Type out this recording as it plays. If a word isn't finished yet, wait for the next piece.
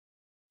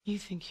You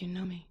think you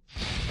know me.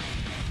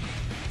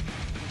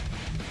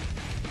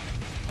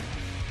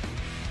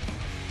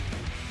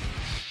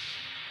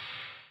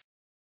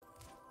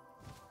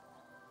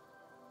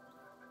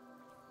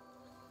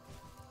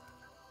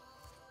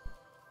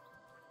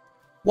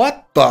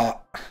 What the?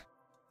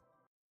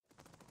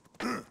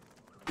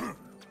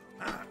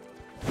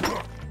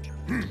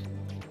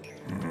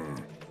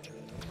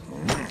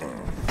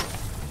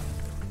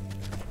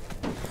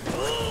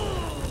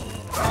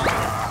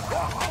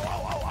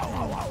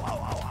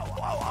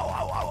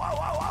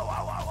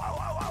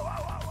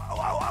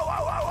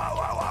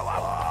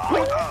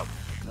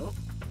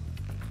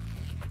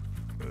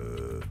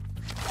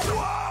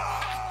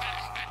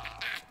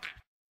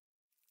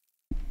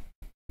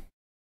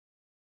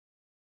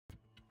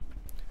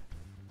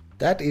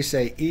 That is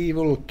a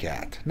evil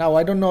cat. Now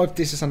I don't know if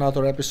this is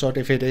another episode.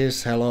 If it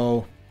is,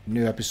 hello,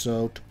 new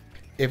episode.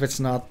 If it's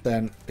not,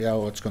 then yeah,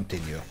 let's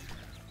continue.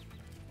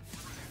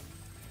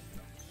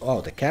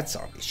 Oh, the cats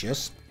are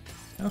vicious.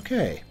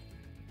 Okay.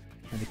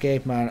 And the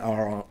cavemen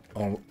are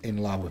all in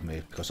love with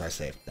me because I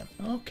saved them.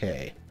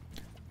 Okay.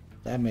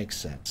 That makes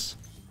sense.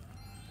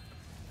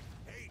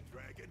 Hey,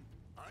 Dragon.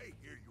 I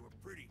hear you were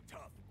pretty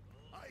tough.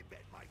 I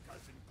bet my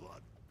cousin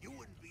Glug you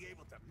wouldn't be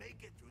able to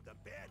make it through the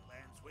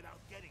Badlands without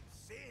getting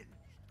singed.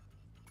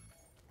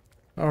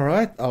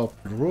 Alright, I'll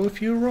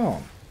prove you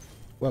wrong.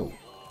 Whoa.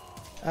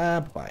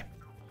 Bye.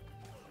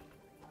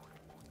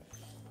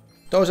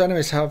 Those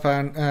enemies have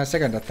a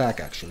second attack,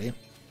 actually.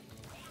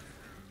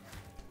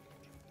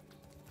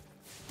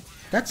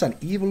 That's an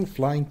evil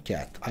flying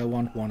cat. I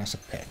want one as a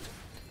pet.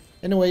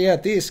 Anyway, yeah,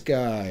 these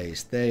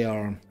guys, they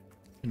are,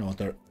 you know,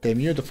 they're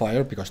immune to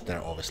fire because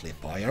they're obviously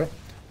fire.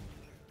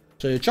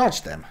 So you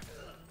charge them.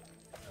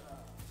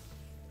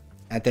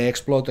 And they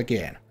explode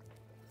again.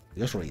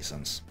 There's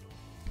reasons.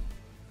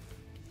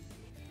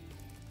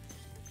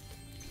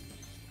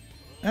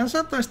 And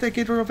sometimes they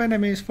get rid of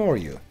enemies for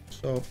you.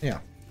 So, yeah.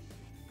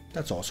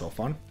 That's also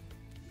fun.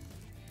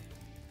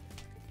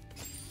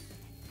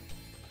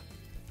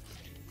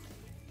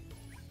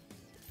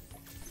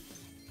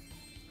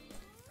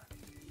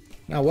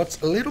 Now, what's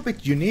a little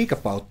bit unique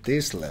about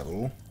this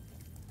level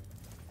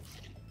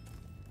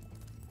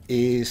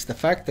is the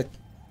fact that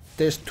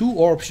there's 2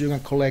 orbs you can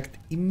collect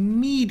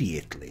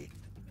immediately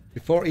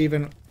before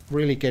even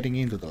really getting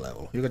into the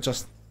level. You can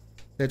just,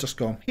 they just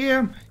go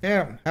here,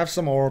 have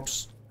some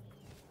orbs.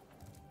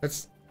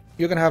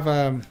 You can have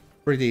a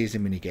pretty easy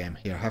minigame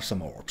here. Have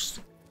some orbs.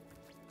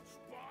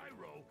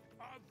 Spyro,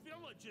 our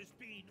village is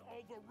being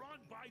overrun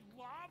by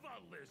lava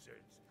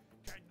lizards.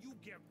 Can you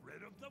get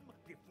rid of them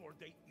before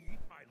they eat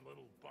my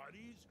little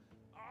buddies?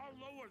 I'll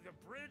lower the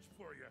bridge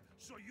for you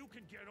so you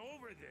can get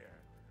over there.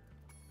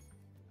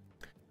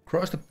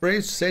 Cross the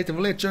bridge, save the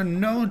villager,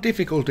 no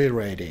difficulty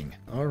rating.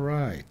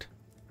 Alright.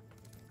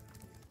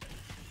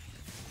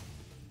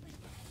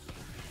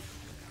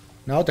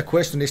 Now the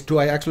question is, do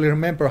I actually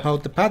remember how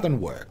the pattern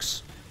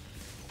works?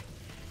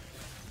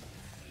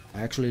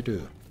 I actually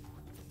do.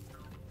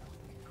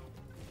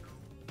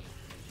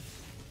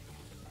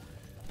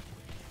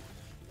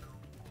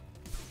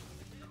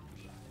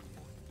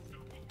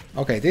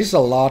 Okay, this is a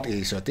lot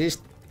easier. These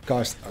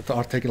guys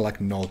are taking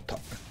like no time.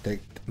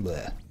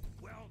 Bleh.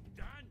 Well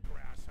done,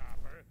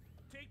 Grasshopper.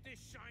 Take this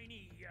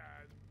shiny,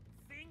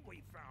 thing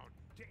we found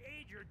to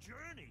aid your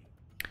journey.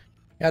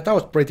 Yeah, that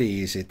was pretty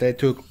easy. They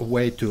took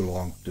way too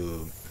long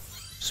to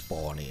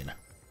spawn in.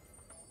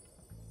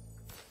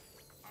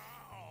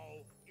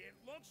 Uh-oh. It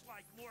looks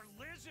like more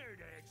lizard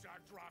eggs are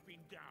dropping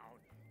down.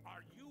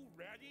 Are you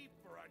ready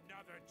for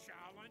another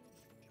challenge?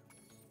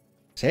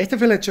 Save the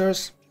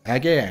villagers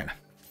again.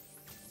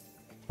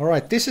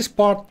 Alright, this is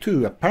part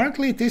 2.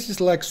 Apparently this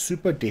is like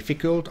super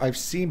difficult. I've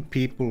seen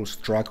people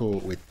struggle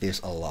with this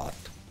a lot.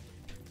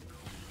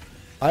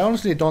 I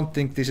honestly don't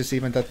think this is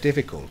even that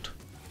difficult.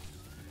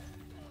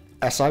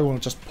 As I will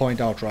just point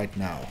out right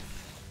now.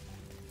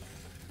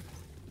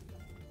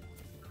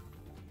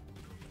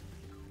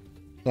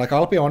 Like,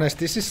 I'll be honest,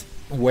 this is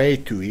way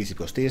too easy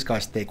because these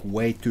guys take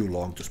way too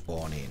long to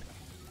spawn in.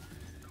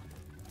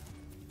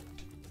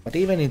 But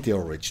even in the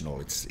original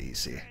it's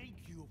easy. Thank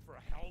you for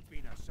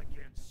helping us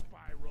again,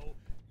 Spyro.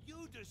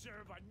 You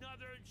deserve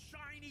another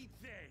shiny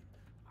thing.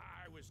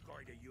 I was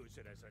going to use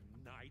it as a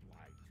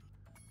nightlight.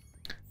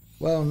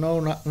 Well, no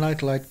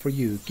nightlight for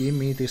you. Give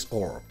me this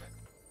orb.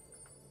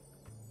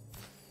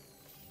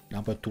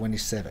 Number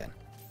 27.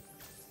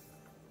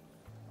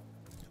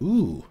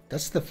 Ooh,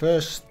 that's the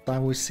first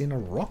time we've seen a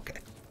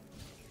rocket.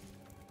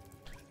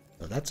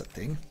 So that's a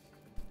thing.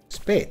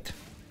 Spit.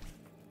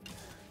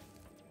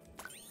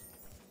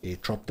 He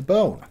dropped the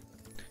bone.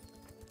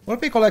 We'll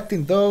be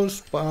collecting those,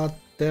 but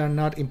they're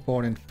not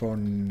important for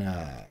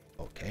now.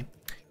 Okay.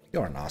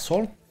 You're an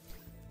asshole.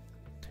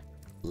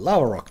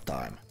 Lava rock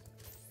time.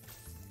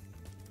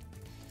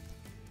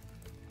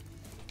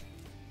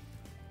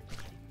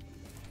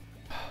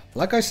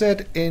 Like I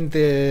said in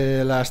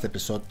the last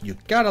episode, you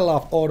gotta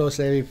love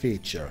auto-saving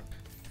feature.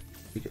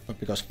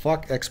 Because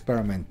fuck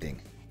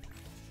experimenting.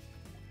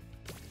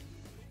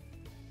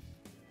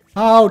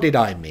 How did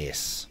I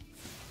miss?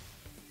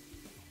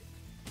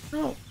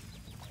 No.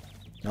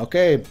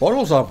 Okay,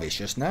 bottles are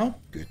vicious now.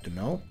 Good to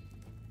know.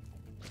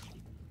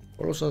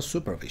 Bottles are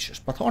super vicious.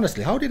 But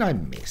honestly, how did I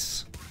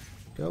miss?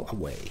 Go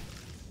away.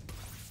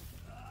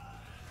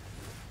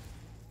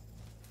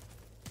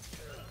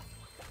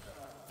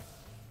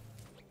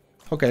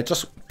 Okay,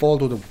 just fall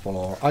to the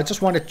floor. I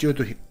just wanted you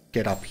to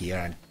get up here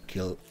and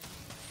kill...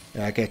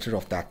 get rid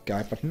of that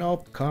guy, but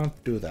nope, can't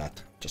do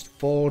that. Just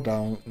fall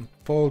down,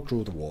 fall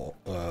through the wall,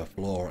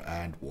 floor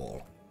and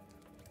wall.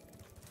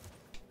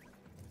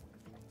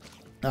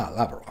 Ah,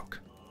 lava rock.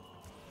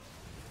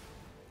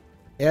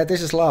 Yeah,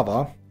 this is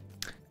lava.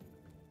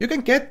 You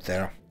can get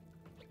there.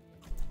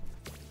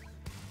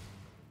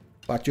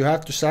 But you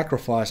have to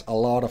sacrifice a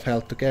lot of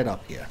health to get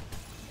up here.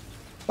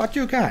 But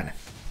you can.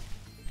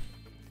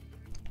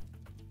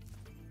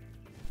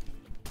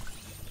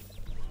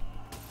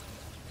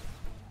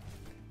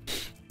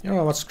 You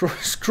know what,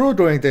 screw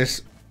doing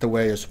this the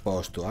way you're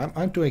supposed to.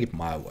 I'm doing it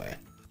my way.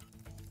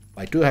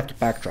 I do have to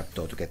backtrack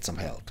though to get some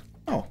health.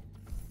 Oh.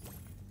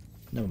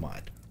 Never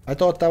mind. I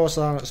thought that was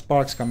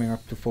Sparks coming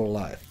up to full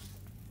life.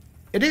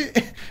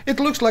 It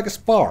looks like a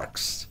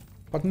Sparks.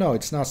 But no,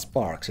 it's not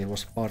Sparks, it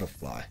was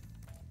Butterfly.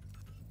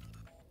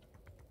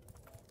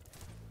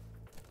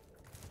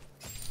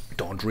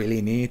 Don't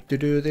really need to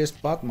do this,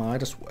 but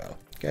might as well.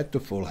 Get to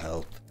full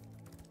health.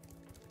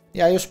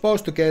 Yeah, you're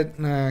supposed to get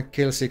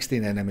kill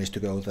 16 enemies to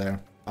go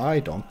there. I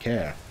don't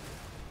care.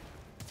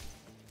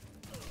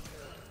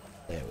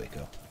 There we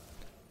go.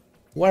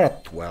 We're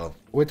at 12.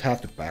 We'd have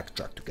to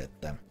backtrack to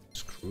get them.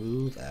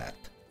 Screw that.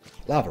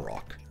 Lava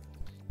rock.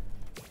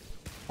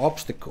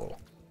 Obstacle.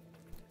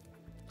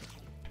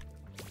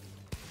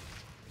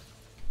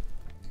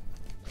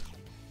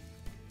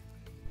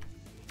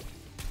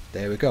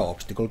 There we go,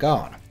 obstacle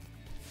gone.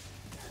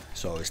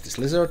 So is this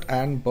lizard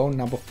and bone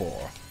number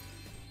 4.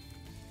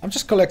 I'm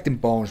just collecting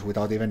bones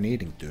without even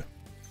needing to.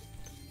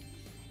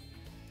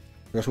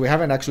 Because we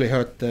haven't actually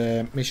heard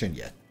the mission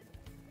yet.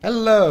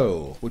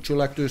 Hello! Would you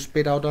like to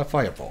spit out a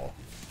fireball?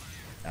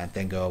 And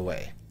then go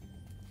away.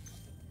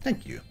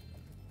 Thank you.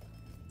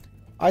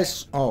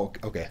 Oh,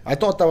 okay. I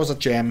thought that was a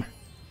gem.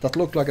 That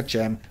looked like a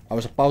gem. I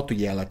was about to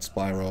yell at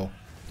Spyro.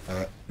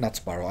 Not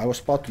Spyro. I was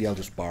about to yell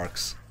to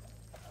Sparks.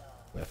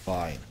 We're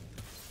fine.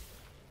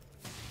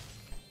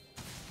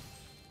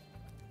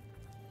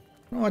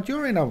 Oh,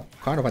 you're in a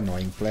kind of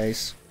annoying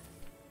place.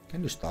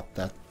 Can you stop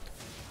that?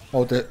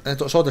 Oh,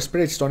 so the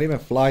spirits don't even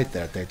fly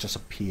there, they just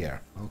appear.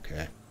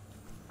 Okay.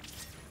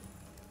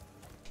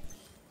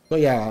 So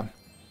yeah,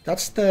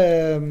 that's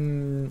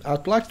the,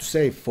 I'd like to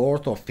say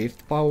 4th or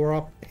 5th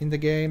power-up in the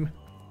game.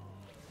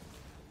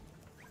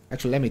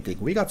 Actually, let me think.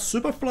 We got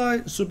Super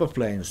Fly, Super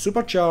Flame,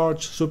 Super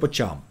Charge, Super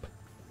Jump.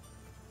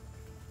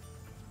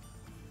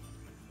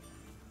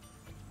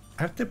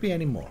 Have there be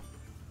any more?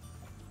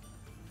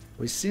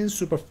 We've seen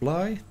Super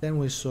Fly, then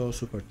we saw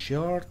Super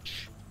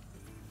Charge,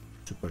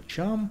 Super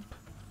Jump,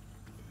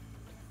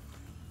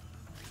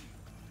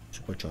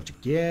 Super Charge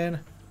again,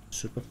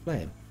 Super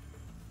Flame.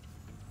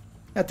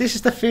 Yeah, this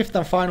is the 5th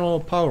and final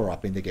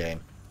power-up in the game.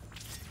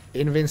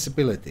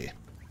 Invincibility.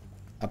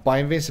 And by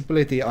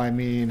invincibility I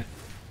mean...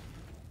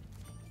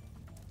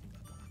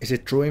 Is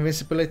it true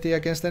invincibility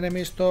against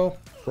enemies though?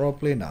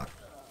 Probably not.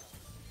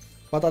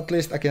 But at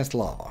least against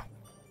lava.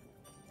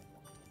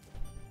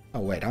 Oh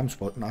wait, I'm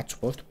not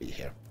supposed to be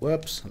here.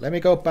 Whoops, let me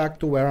go back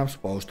to where I'm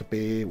supposed to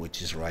be,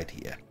 which is right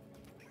here.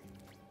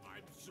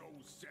 I'm so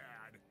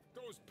sad.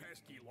 Those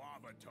pesky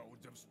lava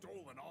toads have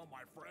stolen all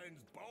my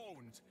friend's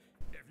bones.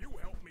 If you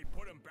help me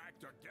put them back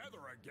together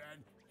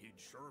again, he'd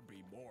sure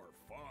be more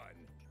fun.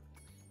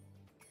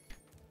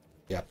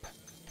 Yep.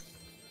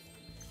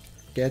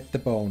 Get the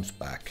bones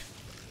back.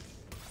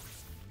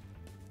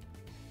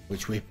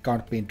 Which we've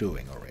kind of been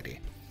doing already.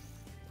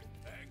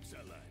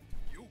 Excellent.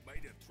 You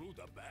made it through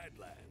the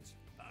Badlands.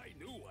 I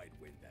knew I'd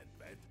win that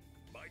bet.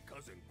 My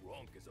cousin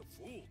Gronk is a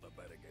fool to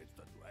bet against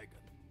the dragon.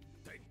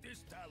 Take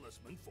this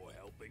talisman for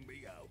helping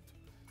me out.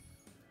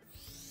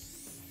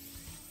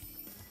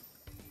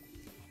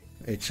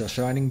 It's a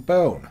shining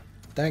bone.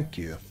 Thank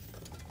you.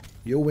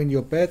 You win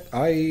your bet,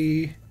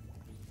 I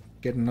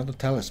get another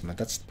talisman.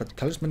 That's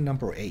talisman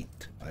number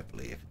 8, I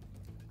believe.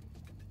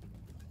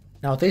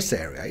 Now this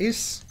area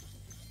is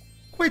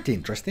quite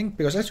interesting,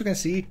 because as you can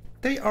see,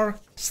 they are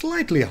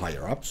slightly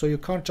higher up, so you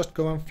can't just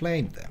go and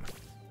flame them.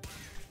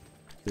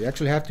 You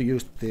actually have to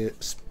use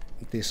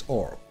this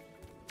orb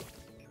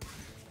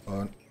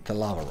on the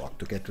lava rock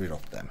to get rid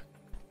of them.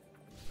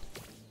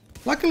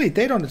 Luckily,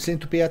 they don't seem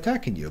to be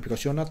attacking you,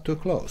 because you're not too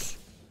close.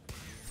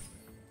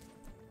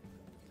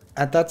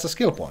 And that's a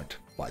skill point,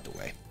 by the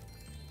way.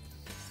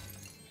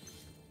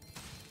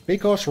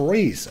 Because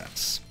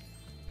reasons.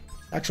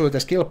 Actually, the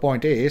skill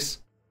point is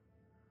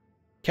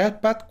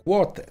Cat Bat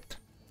Quartet.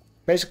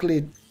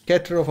 Basically,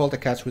 get rid of all the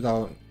cats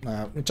without...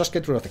 just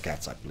get rid of the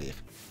cats, I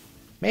believe.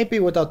 Maybe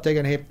without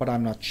taking a hit, but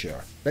I'm not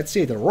sure. Let's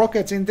see, the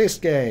rockets in this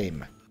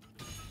game.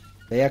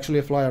 They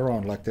actually fly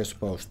around like they're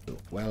supposed to.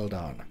 Well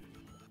done.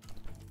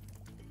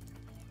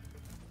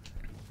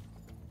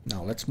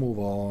 Now let's move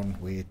on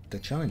with the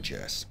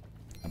challenges.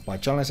 And by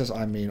challenges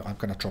I mean I'm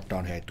gonna drop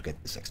down here to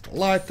get this extra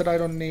life that I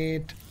don't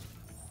need.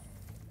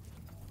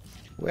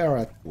 We're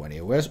at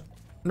 20.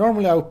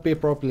 Normally I would be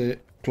probably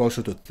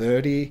closer to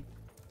 30,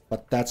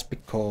 but that's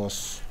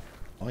because...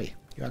 Oi,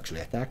 you actually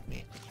attacked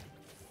me.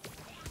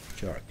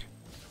 Jerk.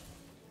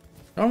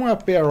 Normally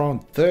I'd be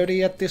around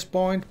 30 at this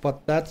point,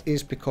 but that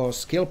is because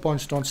skill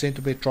points don't seem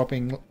to be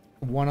dropping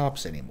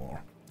 1-ups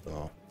anymore.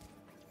 So...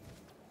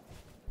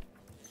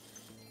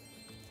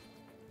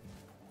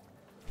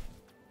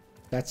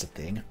 That's a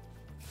thing.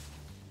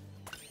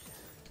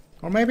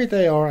 Or maybe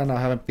they are and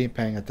I haven't been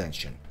paying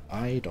attention.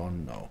 I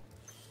don't know.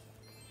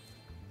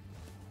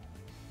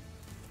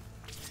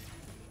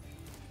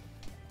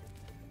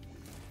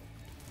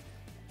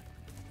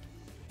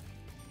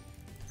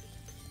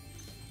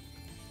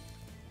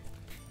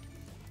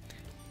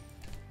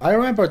 I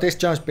remember this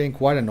jump being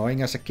quite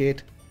annoying as a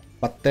kid,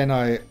 but then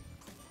I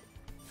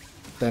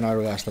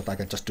realized that I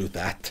can just do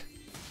that.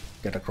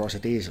 Get across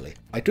it easily.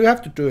 I do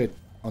have to do it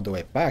on the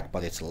way back,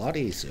 but it's a lot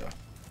easier.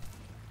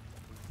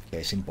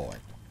 Case in point.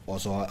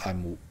 Also,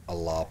 I'm a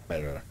lot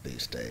better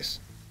these days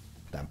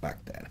than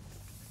back then.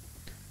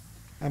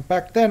 And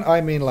back then, I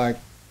mean like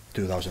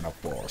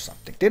 2004 or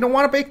something. Didn't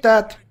want to pick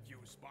that! Thank you,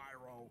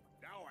 Spyro.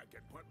 Now I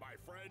can put my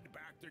friend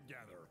back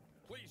together.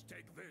 Please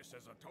take this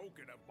as a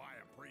token of my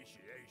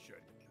appreciation.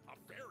 A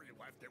fairy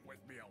left it with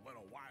me a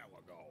little while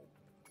ago.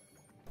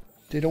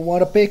 Didn't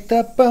want to pick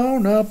that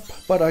bone up,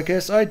 but I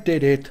guess I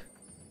did it.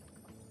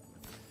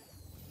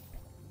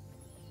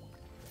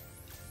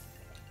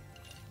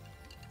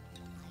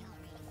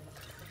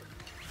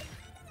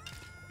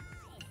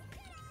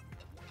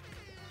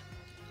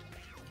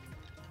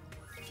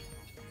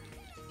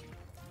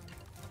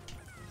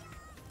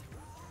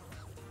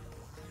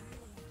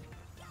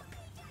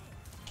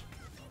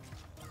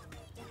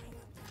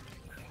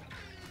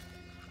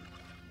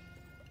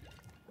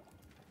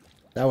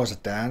 That was a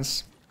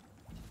dance.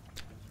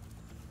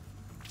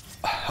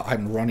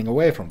 I'm running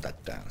away from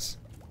that dance.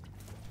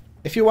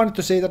 If you wanted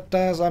to see that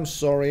dance, I'm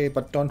sorry,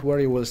 but don't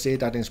worry, we'll see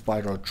that in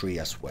Spyro 3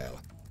 as well.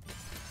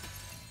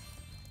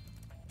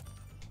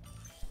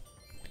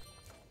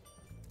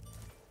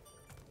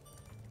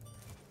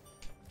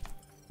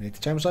 Need the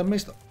gems I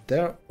missed?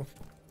 There,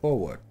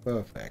 forward,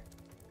 perfect.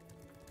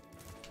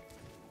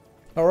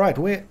 Alright,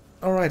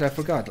 I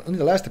forgot. In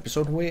the last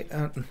episode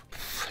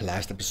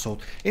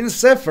in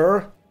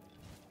Zephyr,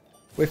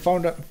 we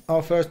found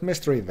our first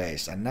mystery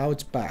vase, and now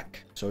it's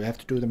back. So we have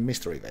to do the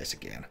mystery vase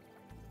again.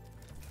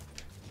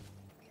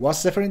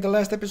 Was Zephyr in the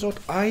last episode?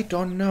 I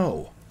don't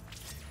know.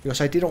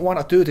 Because I didn't want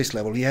to do this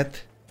level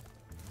yet.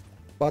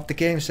 But the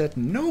game said,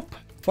 nope,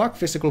 fuck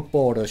physical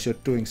borders, you're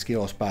doing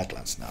Skelos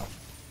Badlands now.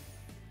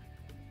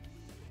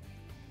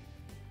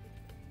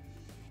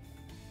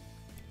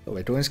 So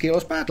we're doing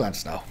Skelos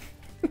Badlands now.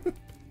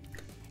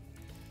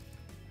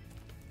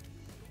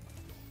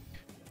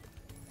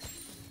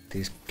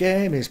 This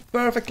game is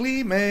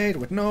perfectly made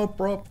with no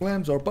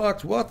problems or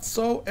bugs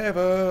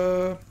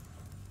whatsoever.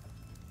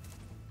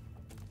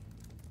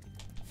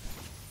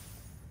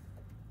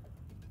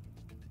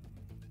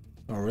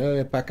 Oh,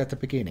 really? Back at the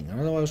beginning. I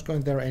know I was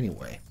going there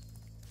anyway.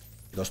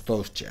 Because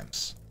those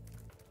gems.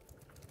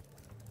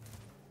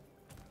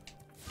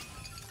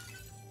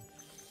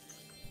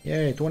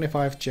 Yay,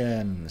 25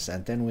 gems.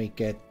 And then we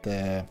get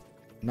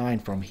 9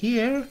 from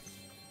here.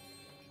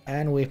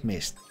 And we've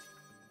missed.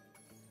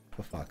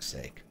 For fuck's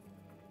sake.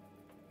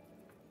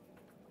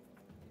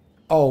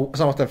 Oh,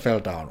 some of them fell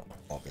down,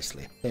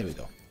 obviously. There we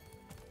go.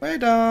 We're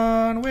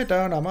done,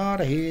 I'm out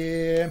of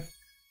here.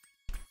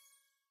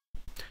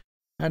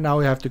 And now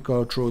we have to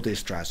go through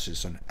this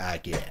transition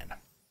again.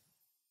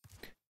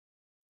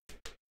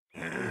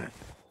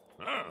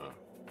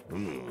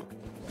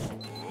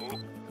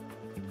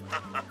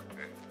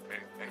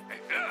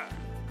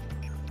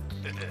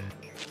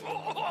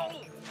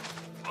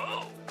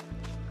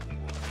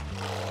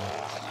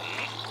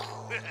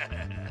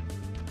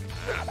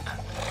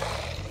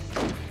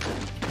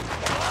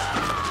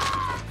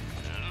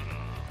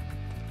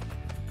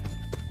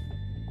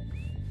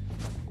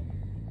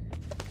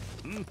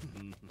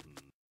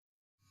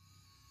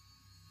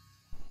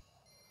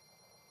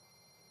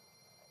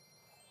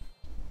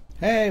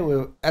 Hey,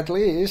 well, at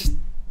least,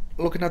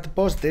 looking at the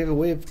positive,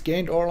 we've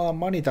gained all our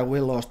money that we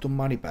lost to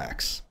money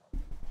bags.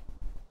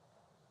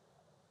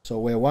 So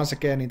we're once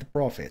again in the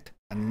profit.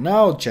 And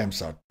now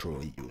gems are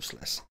truly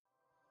useless.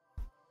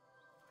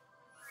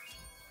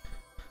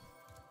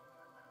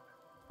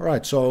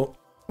 Alright, so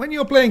when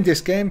you're playing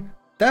this game,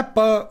 that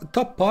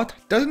top part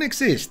doesn't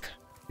exist.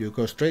 You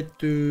go straight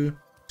to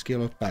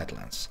Skelos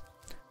Badlands.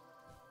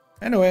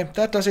 Anyway,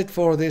 that does it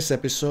for this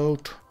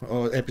episode,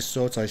 or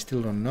episodes, I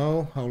still don't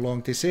know how long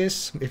this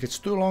is. If it's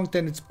too long,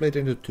 then it's split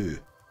into 2.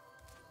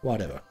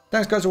 Whatever.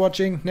 Thanks guys for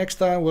watching. Next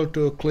time we'll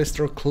do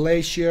Glister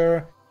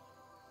Glacier,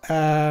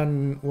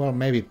 and, well,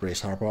 maybe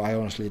Breeze Harbor. I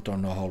honestly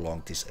don't know how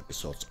long these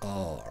episodes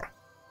are.